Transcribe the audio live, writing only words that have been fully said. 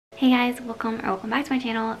Hey guys, welcome back to my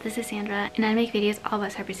channel. This is Sandra and I make videos all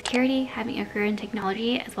about cybersecurity, having a career in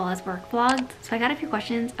technology, as well as work vlogs. So I got a few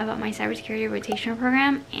questions about my cybersecurity rotational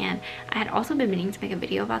program, and I had also been meaning to make a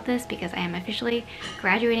video about this because I am officially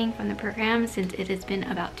graduating from the program since it has been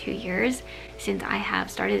about 2 years since I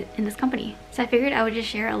have started in this company. So I figured I would just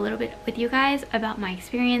share a little bit with you guys about my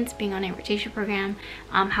experience being on a rotation program,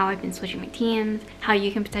 how I've been switching my teams, how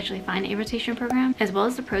you can potentially find a rotation program, as well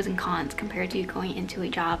as the pros and cons compared to going into a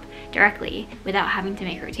job directly without having to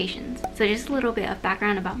make rotations. So just a little bit of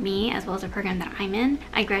background about me as well as the program that I'm in.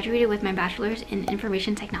 I graduated with my bachelor's in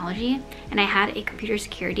information technology, and I had a computer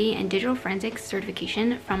security and digital forensics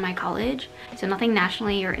certification from my college. So nothing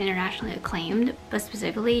nationally or internationally acclaimed, but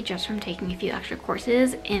specifically just from taking a few extra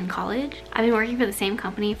courses in college. I've been working for the same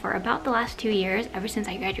company for about the last 2 years, ever since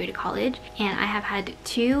I graduated college, and I have had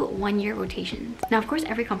 2 one-year rotations. Now of course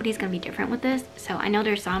every company is going to be different with this, so I know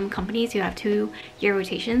there's some companies who have 2-year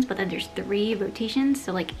rotations, but then there's 3 rotations,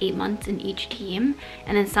 so like 8 months in each team,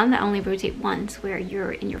 and then some that only rotate once, where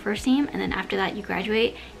you're in your first team and then after that you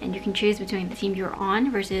graduate and you can choose between the team you're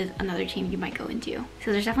on versus another team you might go into.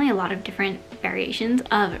 So there's definitely a lot of different variations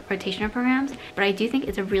of rotational programs, but I do think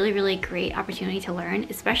it's a really great opportunity to learn,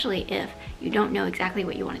 especially if you don't know exactly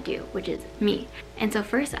what you want to do, which is me. And so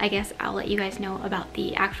first, I guess I'll let you guys know about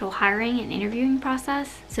the actual hiring and interviewing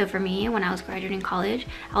process. So for me, when I was graduating college,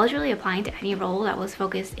 I was really applying to any role that was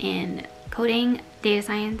focused in coding, data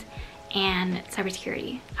science, and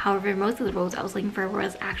cybersecurity. However, most of the roles I was looking for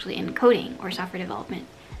was actually in coding or software development.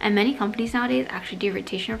 And many companies nowadays actually do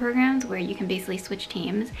rotational programs where you can basically switch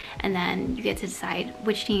teams and then you get to decide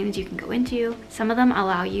which teams you can go into. Some of them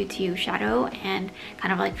allow you to shadow and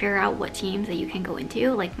kind of like figure out what teams that you can go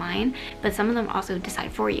into, like mine, but some of them also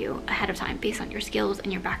decide for you ahead of time based on your skills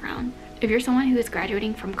and your background. If you're someone who is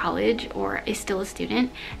graduating from college or is still a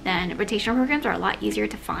student, then rotational programs are a lot easier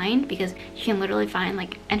to find because you can literally find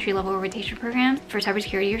like entry-level rotation programs for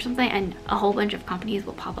cybersecurity or something, and a whole bunch of companies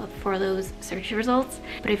will pop up for those search results.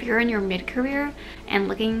 But if you're in your mid-career and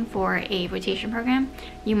looking for a rotation program,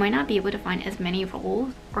 you might not be able to find as many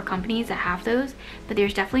roles or companies that have those, but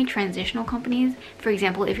there's definitely transitional companies. For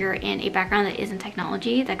example, if you're in a background that isn't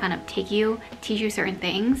technology, that kind of teach you certain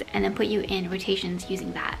things and then put you in rotations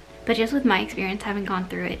using that. But just with my experience having gone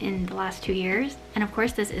through it in the last 2 years, and of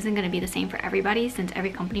course this isn't going to be the same for everybody since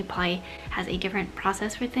every company probably has a different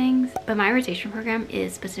process for things, but my rotation program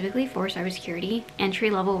is specifically for cybersecurity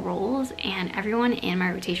entry-level roles, and everyone in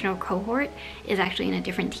my rotational cohort is actually in a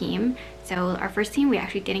different team. So our first team, we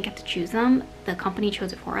actually didn't get to choose them. The company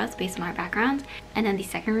chose it for us based on our backgrounds. And then the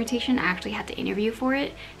second rotation, I actually had to interview for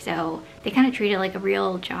it. So they kind of treat it like a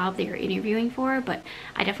real job that you're interviewing for, but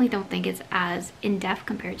I definitely don't think it's as in-depth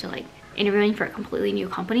compared to like interviewing for a completely new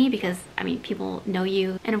company, because I mean, people know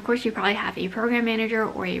you. And of course you probably have a program manager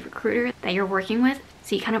or a recruiter that you're working with,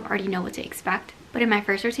 so you kind of already know what to expect. But in my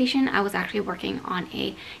first rotation, I was actually working on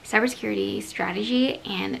a cybersecurity strategy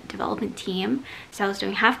and development team. So I was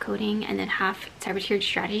doing half coding and then half cybersecurity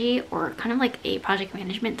strategy, or kind of like a project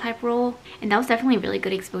management type role. And that was definitely really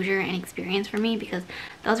good exposure and experience for me because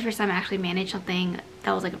that was the first time I actually managed something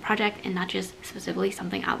that was like a project and not just specifically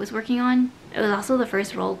something I was working on. It was also the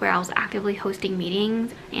first role where I was actively hosting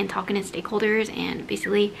meetings and talking to stakeholders and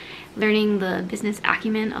basically learning the business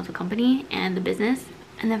acumen of the company and the business.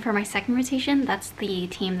 And then for my second rotation, that's the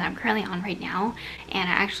team that I'm currently on right now, and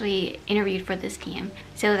I actually interviewed for this team.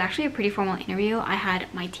 So it was actually a pretty formal interview. I had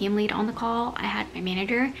my team lead on the call, I had my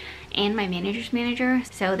manager and my manager's manager.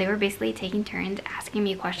 So they were basically taking turns asking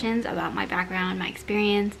me questions about my background, my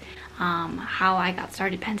experience, how I got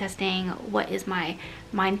started pen testing, what is my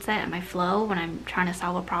mindset and my flow when I'm trying to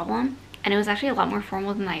solve a problem. And it was actually a lot more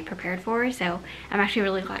formal than I prepared for, so I'm actually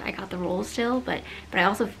really glad I got the role still, but I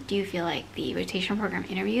also do feel like the rotational program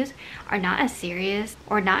interviews are not as serious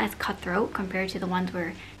or not as cutthroat compared to the ones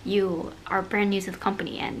where you are brand new to the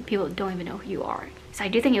company and people don't even know who you are. So I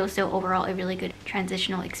do think it was still overall a really good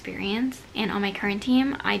transitional experience. And on my current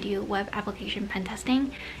team, I do web application pen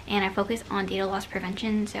testing, and I focus on data loss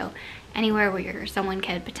prevention. So anywhere where someone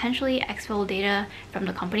could potentially exfil data from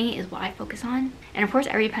the company is what I focus on. And of course,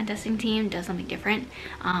 every pen testing team does something different.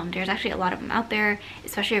 There's actually a lot of them out there,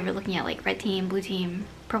 especially if you're looking at like red team, blue team,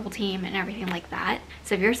 purple team, and everything like that.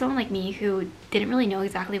 So if you're someone like me who didn't really know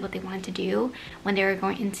exactly what they wanted to do when they were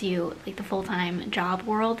going into like the full-time job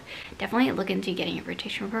world, definitely look into getting a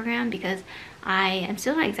rotational program, because I am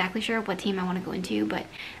still not exactly sure what team I want to go into, but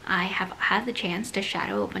I have had the chance to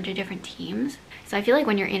shadow a bunch of different teams. So I feel like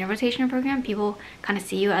when you're in a rotational program, people kind of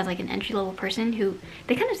see you as like an entry-level person who,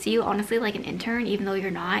 they kind of see you honestly like an intern, even though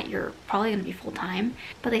you're not. You're probably going to be full-time,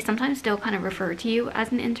 but they sometimes still kind of refer to you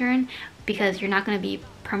as an intern because you're not going to be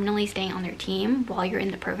permanently staying on their team while you're in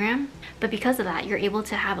the program. But because of that, you're able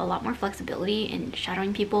to have a lot more flexibility in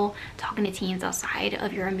shadowing people, talking to teams outside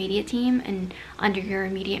of your immediate team and under your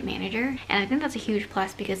immediate manager. And I think that's a huge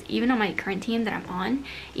plus, because even on my current team that I'm on,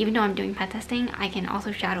 even though I'm doing pen testing, I can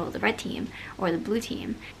also shadow the red team or the blue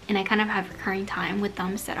team. And I kind of have recurring time with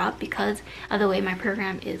them set up because of the way my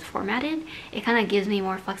program is formatted. It kind of gives me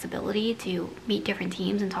more flexibility to meet different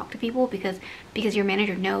teams and talk to people, because your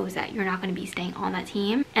manager knows that you're not going to be staying on that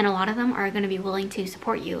team, and a lot of them are going to be willing to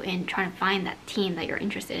support you in trying to find that team that you're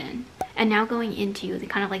interested in. And now going into the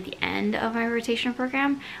kind of like the end of my rotational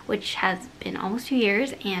program, which has been almost 2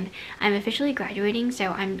 years, and I'm officially graduating,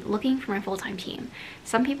 so I'm looking for my full-time team.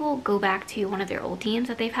 Some people go back to one of their old teams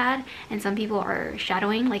that they've had, and some people are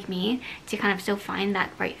shadowing like me to kind of still find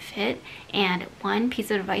that right fit. And one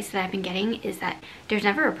piece of advice that I've been getting is that there's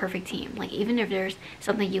never a perfect team. Like, even if there's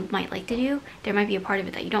something you might like to do, there might be a part of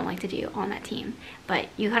it that you don't like to do on that team. But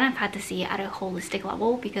you kind of have to see it at a holistic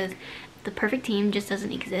level, because the perfect team just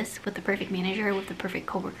doesn't exist with the perfect manager, with the perfect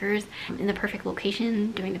coworkers, in the perfect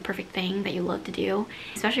location, doing the perfect thing that you love to do,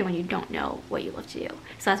 especially when you don't know what you love to do.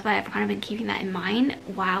 So that's why I've kind of been keeping that in mind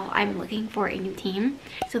while I'm looking for a new team.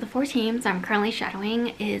 So the 4 teams I'm currently shadowing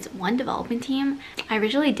is one development team. I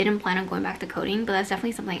originally didn't plan on going back to coding, but that's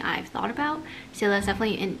definitely something I've thought about. So that's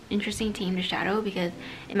definitely an interesting team to shadow, because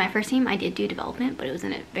in my first team I did do development, but it was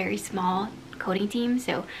in a very small coding team.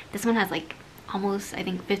 So this one has like almost, I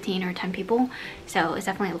think, 15 or 10 people, so it's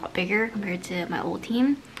definitely a lot bigger compared to my old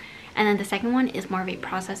team. And then the second one is more of a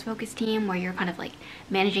process focused team, where you're kind of like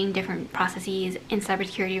managing different processes in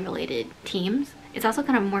cybersecurity related teams. It's also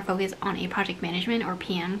kind of more focused on a project management or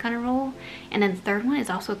PM kind of role. And then the third one is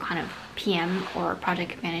also kind of PM or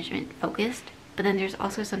project management focused, but then there's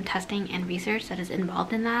also some testing and research that is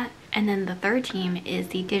involved in that. And then the third team is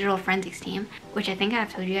the digital forensics team, which I think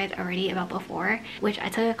I've told you guys already about before, which I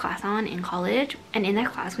took a class on in college. And in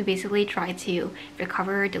that class, we basically tried to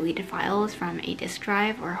recover deleted files from a disk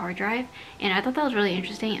drive or hard drive. And I thought that was really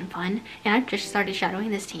interesting and fun. And I've just started shadowing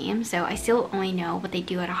this team, so I still only know what they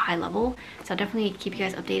do at a high level. So I'll definitely keep you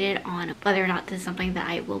guys updated on whether or not this is something that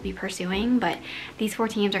I will be pursuing. But these 4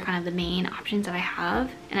 teams are kind of the main options that I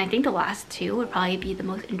have. And I think the last 2 would probably be the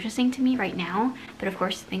most interesting to me right now. But of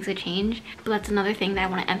course, things could change. But that's another thing that I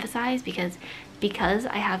want to emphasize, because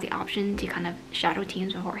I have the option to kind of shadow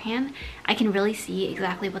teams beforehand, I can really see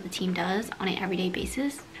exactly what the team does on an everyday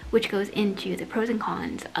basis, which goes into the pros and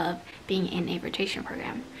cons of being in a rotation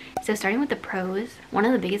program. So starting with the pros, one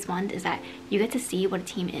of the biggest ones is that you get to see what a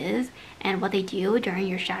team is and what they do during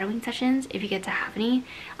your shadowing sessions, if you get to have any,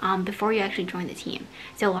 before you actually join the team.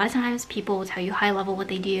 So a lot of times people will tell you high level what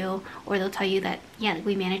they do, or they'll tell you that, yeah,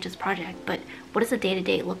 we manage this project, but what does the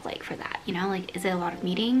day-to-day look like for that? You know, like, is it a lot of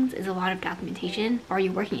meetings? Is it a lot of documentation? Or are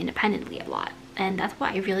you working independently a lot? And that's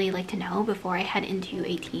what I really like to know before I head into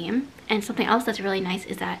a team. And something else that's really nice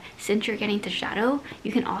is that since you're getting to shadow,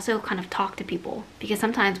 you can also kind of talk to people, because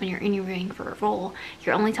sometimes when you're interviewing for a role,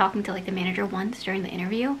 you're only talking to like the manager once during the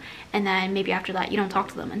interview, and then maybe after that you don't talk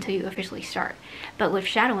to them until you officially start. But with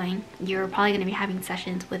shadowing, you're probably going to be having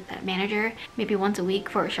sessions with that manager maybe once a week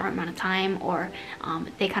for a short amount of time, or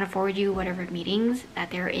they kind of forward you whatever meetings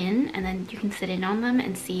that they're in, and then you can sit in on them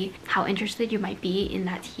and see how interested you might be in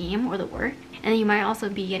that team or the work. And then you might also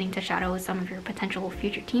be getting to shadow with some of your potential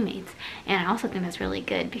future teammates. And I also think that's really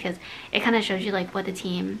good, because it kind of shows you like what the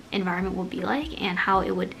team environment will be like and how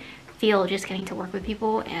it would feel just getting to work with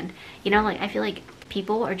people. And you know, like, I feel like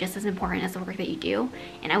people are just as important as the work that you do.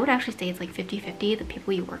 And I would actually say it's like 50-50, the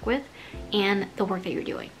people you work with and the work that you're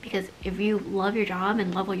doing. Because if you love your job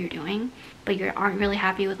and love what you're doing, but you aren't really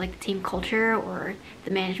happy with like the team culture, or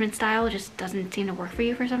the management style just doesn't seem to work for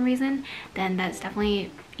you for some reason, then that's definitely,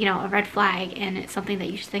 you know, a red flag, and it's something that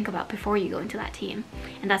you should think about before you go into that team.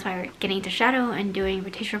 And that's why getting to shadow and doing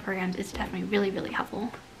rotational programs is definitely really, really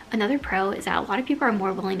helpful. Another pro is that a lot of people are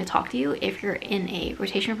more willing to talk to you if you're in a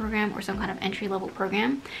rotation program or some kind of entry-level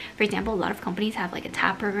program. For example, a lot of companies have like a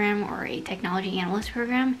TAP program or a technology analyst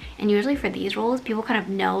program, and usually for these roles, people kind of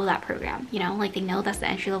know that program, you know, like they know that's the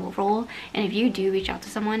entry-level role. And if you do reach out to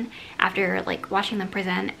someone after like watching them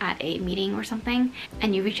present at a meeting or something,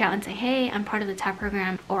 and you reach out and say, hey, I'm part of the TAP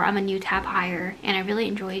program, or I'm a new TAP hire, and I really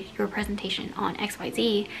enjoyed your presentation on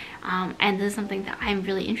XYZ, and this is something that I'm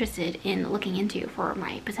really interested in looking into for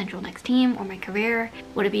my potential potential next team or my career?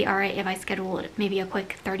 Would it be alright if I scheduled maybe a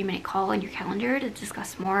quick 30-minute call in your calendar to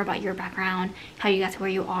discuss more about your background, how you got to where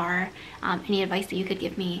you are, any advice that you could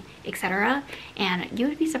give me, etc. And you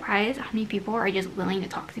would be surprised how many people are just willing to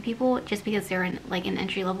talk to people just because they're in like an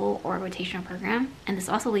entry level or a rotational program. And this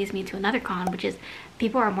also leads me to another con, which is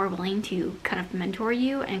people are more willing to kind of mentor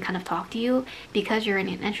you and kind of talk to you because you're in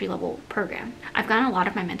an entry level program. I've gotten a lot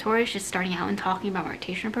of my mentors just starting out and talking about my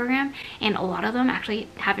rotational program, and a lot of them actually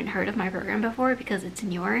haven't heard of my program before because it's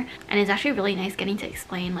newer, and it's actually really nice getting to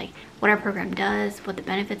explain like what our program does, what the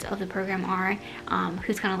benefits of the program are,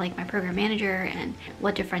 who's kind of like my program manager, and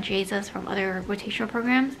what differentiates us from other rotational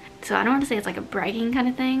programs. So I don't want to say it's like a bragging kind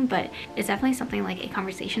of thing, but it's definitely something like a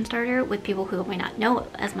conversation starter with people who might not know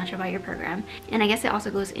as much about your program. And I guess it also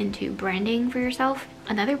goes into branding for yourself.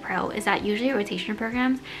 Another pro is that usually rotational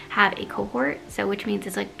programs have a cohort, so which means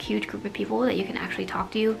it's like a huge group of people that you can actually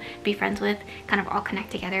talk to, be friends with, kind of all connect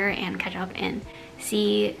together and catch up and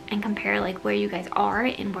see and compare like where you guys are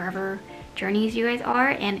in wherever journeys you guys are.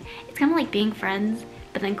 And it's kind of like being friends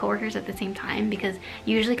but then coworkers at the same time, because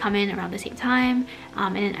you usually come in around the same time,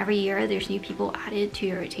 and then every year there's new people added to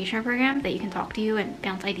your rotational program that you can talk to and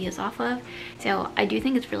bounce ideas off of. So I do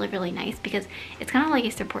think it's really nice because it's kind of like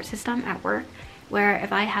a support system at work, where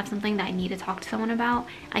if I have something that I need to talk to someone about,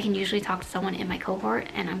 I can usually talk to someone in my cohort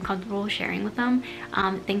and I'm comfortable sharing with them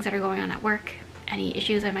things that are going on at work, any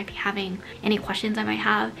issues I might be having, any questions I might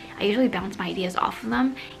have. I usually bounce my ideas off of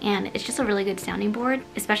them, and it's just a really good sounding board,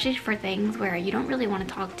 especially for things where you don't really want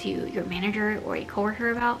to talk to your manager or a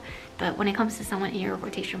coworker about. But when it comes to someone in your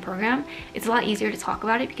rotation program, it's a lot easier to talk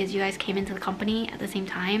about it because you guys came into the company at the same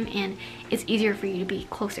time, and it's easier for you to be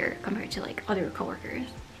closer compared to like other coworkers.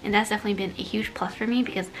 And that's definitely been a huge plus for me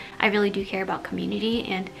because I really do care about community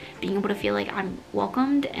and being able to feel like I'm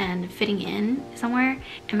welcomed and fitting in somewhere.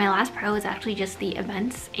 And my last pro is actually just the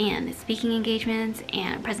events and speaking engagements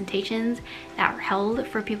and presentations that are held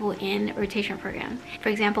for people in rotational programs. For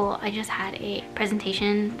example, I just had a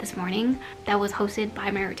presentation this morning that was hosted by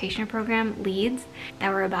my rotational program leads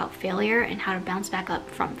that were about failure and how to bounce back up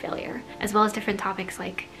from failure, as well as different topics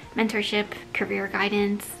like mentorship, career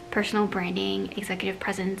guidance, personal branding, executive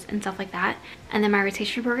presence, and stuff like that. And then my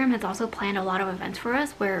rotation program has also planned a lot of events for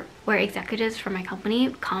us where executives from my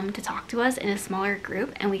company come to talk to us in a smaller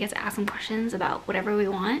group, and we get to ask them questions about whatever we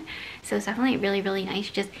want. So it's definitely really nice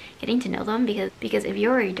just getting to know them, because if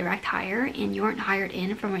you're a direct hire and you weren't hired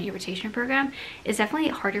in from a rotation program, it's definitely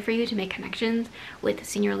harder for you to make connections with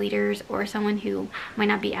senior leaders or someone who might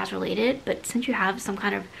not be as related. But since you have some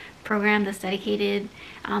kind of program that's dedicated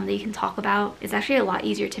that you can talk about, it's actually a lot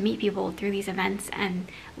easier to meet people through these events and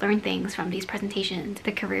learn things from these presentations.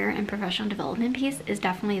 The career and professional development piece is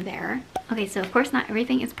definitely there. Okay, so of course not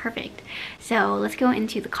everything is perfect. So let's go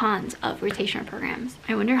into the cons of rotational programs.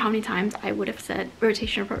 I wonder how many times I would have said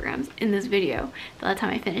rotational programs in this video by the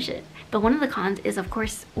time I finish it. But one of the cons is, of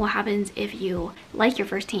course, what happens if you like your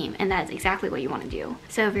first team and that's exactly what you want to do.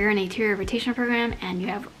 So if you're in a 2-year rotational program and you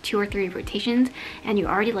have 2 or 3 rotations and you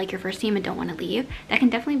already like your first team and don't want to leave, that can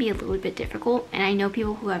definitely be a little bit difficult. And I know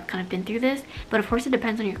people who have kind of been through this, but of course it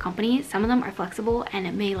depends on your company. Some of them are flexible and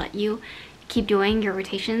it may let you keep doing your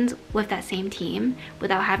rotations with that same team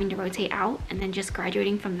without having to rotate out and then just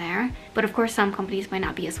graduating from there. But of course some companies might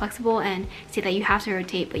not be as flexible and say that you have to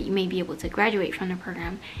rotate, but you may be able to graduate from the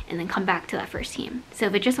program and then come back to that first team. So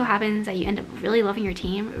if it just so happens that you end up really loving your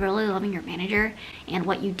team, really loving your manager and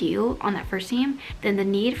what you do on that first team, then the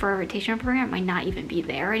need for a rotational program might not even be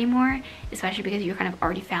there anymore, especially because you're kind of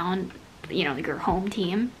already found, you know, your home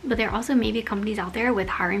team. But there also may be companies out there with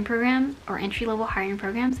hiring programs or entry-level hiring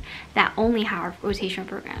programs that only have rotational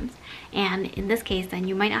programs, and in this case then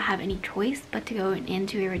you might not have any choice but to go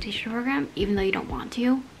into a rotational program even though you don't want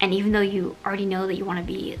to, and even though you already know that you want to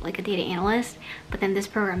be like a data analyst, but then this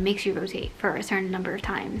program makes you rotate for a certain number of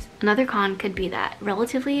times. Another con could be that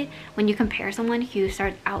relatively, when you compare someone who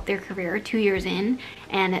starts out their career 2 years in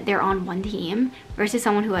and they're on one team versus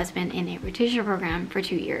someone who has been in a rotational program for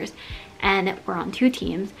 2 years and we're on 2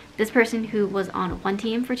 teams, this person who was on one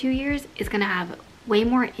team for 2 years is going to have way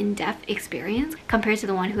more in-depth experience compared to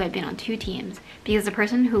the one who had been on 2 teams, because the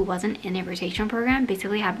person who wasn't in a rotational program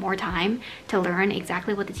basically had more time to learn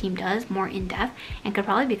exactly what the team does more in depth and could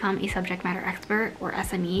probably become a subject matter expert or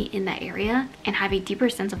SME in that area and have a deeper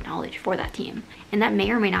sense of knowledge for that team. And that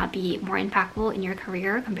may or may not be more impactful in your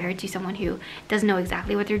career compared to someone who doesn't know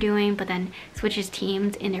exactly what they're doing but then switches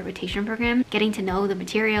teams in their rotation program, getting to know the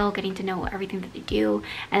material, getting to know everything that they do,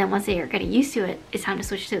 and then once they are getting used to it, it's time to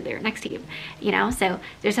switch to their next team, you know? So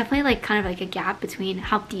there's definitely like kind of like a gap between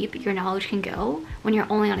how deep your knowledge can go when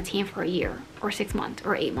you're only on a team for a year or 6 months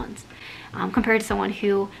or 8 months, compared to someone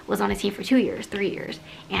who was on a team for 2 years, 3 years,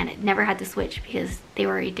 and never had to switch because they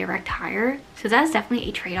were a direct hire. So that's definitely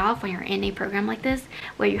a trade-off when you're in a program like this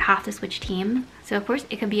where you have to switch team. So of course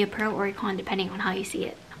it could be a pro or a con depending on how you see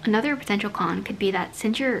it. Another potential con could be that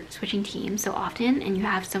since you're switching teams so often and you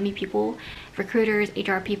have so many people, recruiters,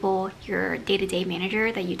 HR people, your day-to-day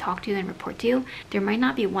manager that you talk to and report to, there might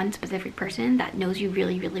not be one specific person that knows you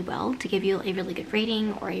really, really well to give you a really good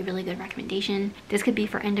rating or a really good recommendation. This could be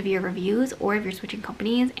for end-of-year reviews, or if you're switching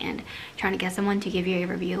companies and trying to get someone to give you a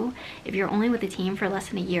review. If you're only with the team for less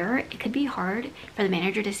than a year, it could be hard for the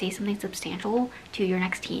manager to say something substantial to your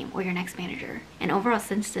next team or your next manager. And overall,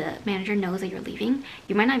 since the manager knows that you're leaving,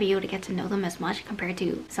 you might not be able to get to know them as much compared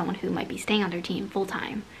to someone who might be staying on their team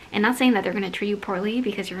full-time. And not saying that they're going to treat you poorly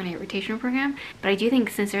because you're in a rotational program, but I do think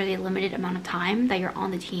since there's a limited amount of time that you're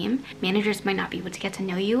on the team, managers might not be able to get to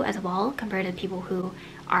know you as well compared to people who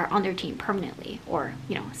are on their team permanently, or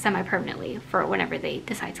semi-permanently for whenever they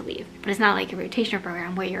decide to leave. But it's not like a rotational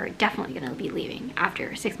program where you're definitely going to be leaving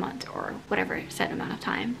after 6 months or whatever set amount of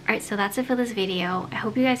time. Alright, so that's it for this video. I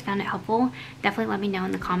hope you guys found it helpful. Definitely let me know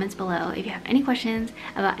in the comments below if you have any questions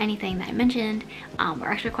about anything that I mentioned, or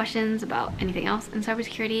extra questions about anything else in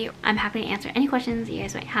cybersecurity. I'm happy to answer any questions you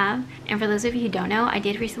guys might have. And for those of you who don't know, I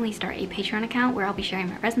did recently start a Patreon account where I'll be sharing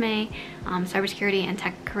my resume, cybersecurity and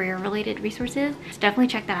tech career related resources. So definitely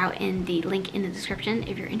check that out in the link in the description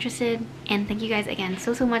if you're interested. And thank you guys again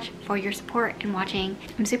so much for your support and watching.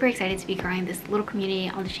 I'm super excited to be growing this little community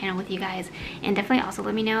on the channel with you guys, and definitely also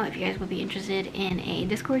let me know if you guys would be interested in a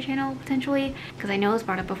Discord channel potentially, because I know it was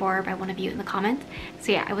brought up before by one of you in the comments.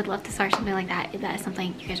 So yeah, I would love to start something like that if that is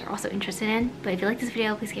something you guys are also interested in. But if you like this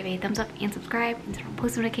video, please give a thumbs up and subscribe and turn on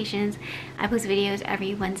post notifications. I post videos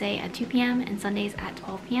every Wednesday at 2 p.m. and Sundays at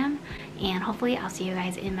 12 p.m. and hopefully I'll see you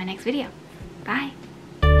guys in my next video. Bye!